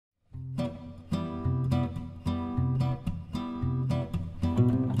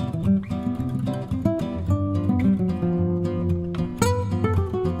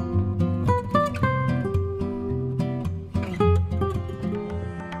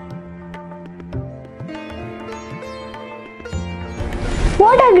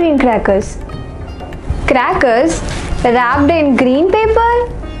What are green crackers? Crackers wrapped in green paper?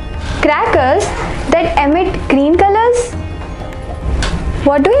 Crackers that emit green colors?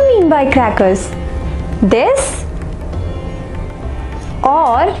 What do you mean by crackers? This?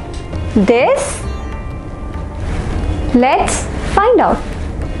 Or this? Let's find out.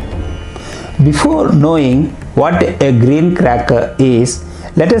 Before knowing what a green cracker is,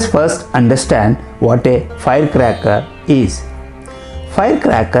 let us first understand what a firecracker is.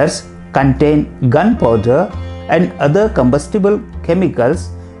 Firecrackers contain gunpowder and other combustible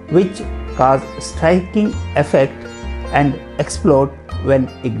chemicals which cause striking effect and explode when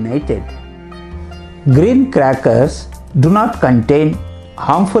ignited. Green crackers do not contain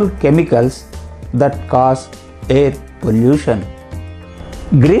harmful chemicals that cause air pollution.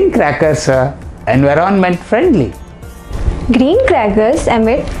 Green crackers are environment friendly. Green crackers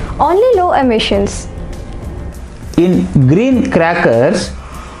emit only low emissions. In green crackers,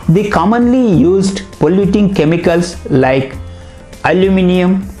 the commonly used polluting chemicals like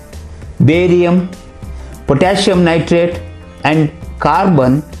aluminium, barium, potassium nitrate and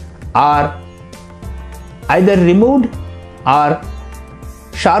carbon are either removed or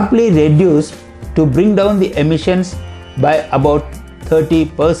sharply reduced to bring down the emissions by about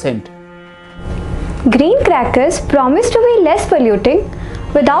 30%. Green crackers promise to be less polluting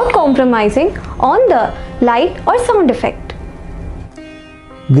without compromising on the light or sound effect.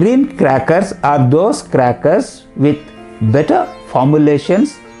 Green crackers are those crackers with better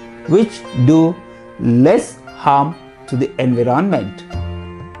formulations which do less harm to the environment.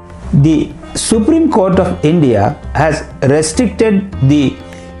 The Supreme Court of India has restricted the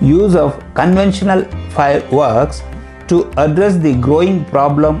use of conventional fireworks to address the growing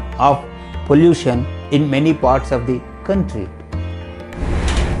problem of pollution in many parts of the country.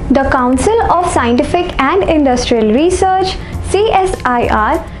 The Council of Scientific and Industrial Research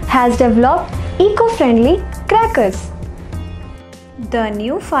 (CSIR) has developed eco-friendly crackers. The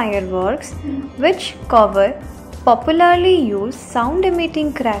new fireworks, which cover popularly used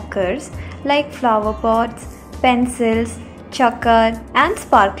sound-emitting crackers like flower pots, pencils, chakar and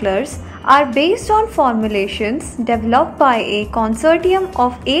sparklers, are based on formulations developed by a consortium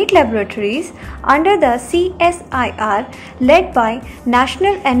of 8 laboratories under the CSIR led by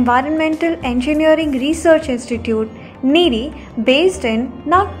National Environmental Engineering Research Institute NEERI based in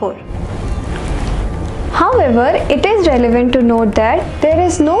Nagpur. However, it is relevant to note that there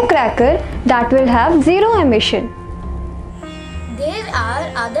is no cracker that will have zero emission. There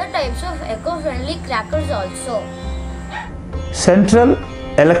are other types of eco-friendly crackers also. Central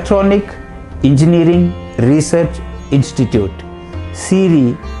Electronic Engineering Research Institute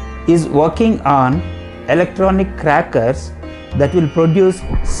 (CERI) is working on electronic crackers that will produce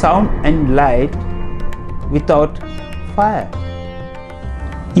sound and light without fire.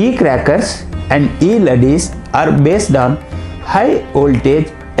 E-crackers and e-laddies are based on high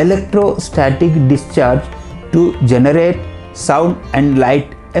voltage electrostatic discharge to generate sound and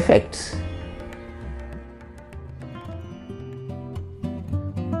light effects.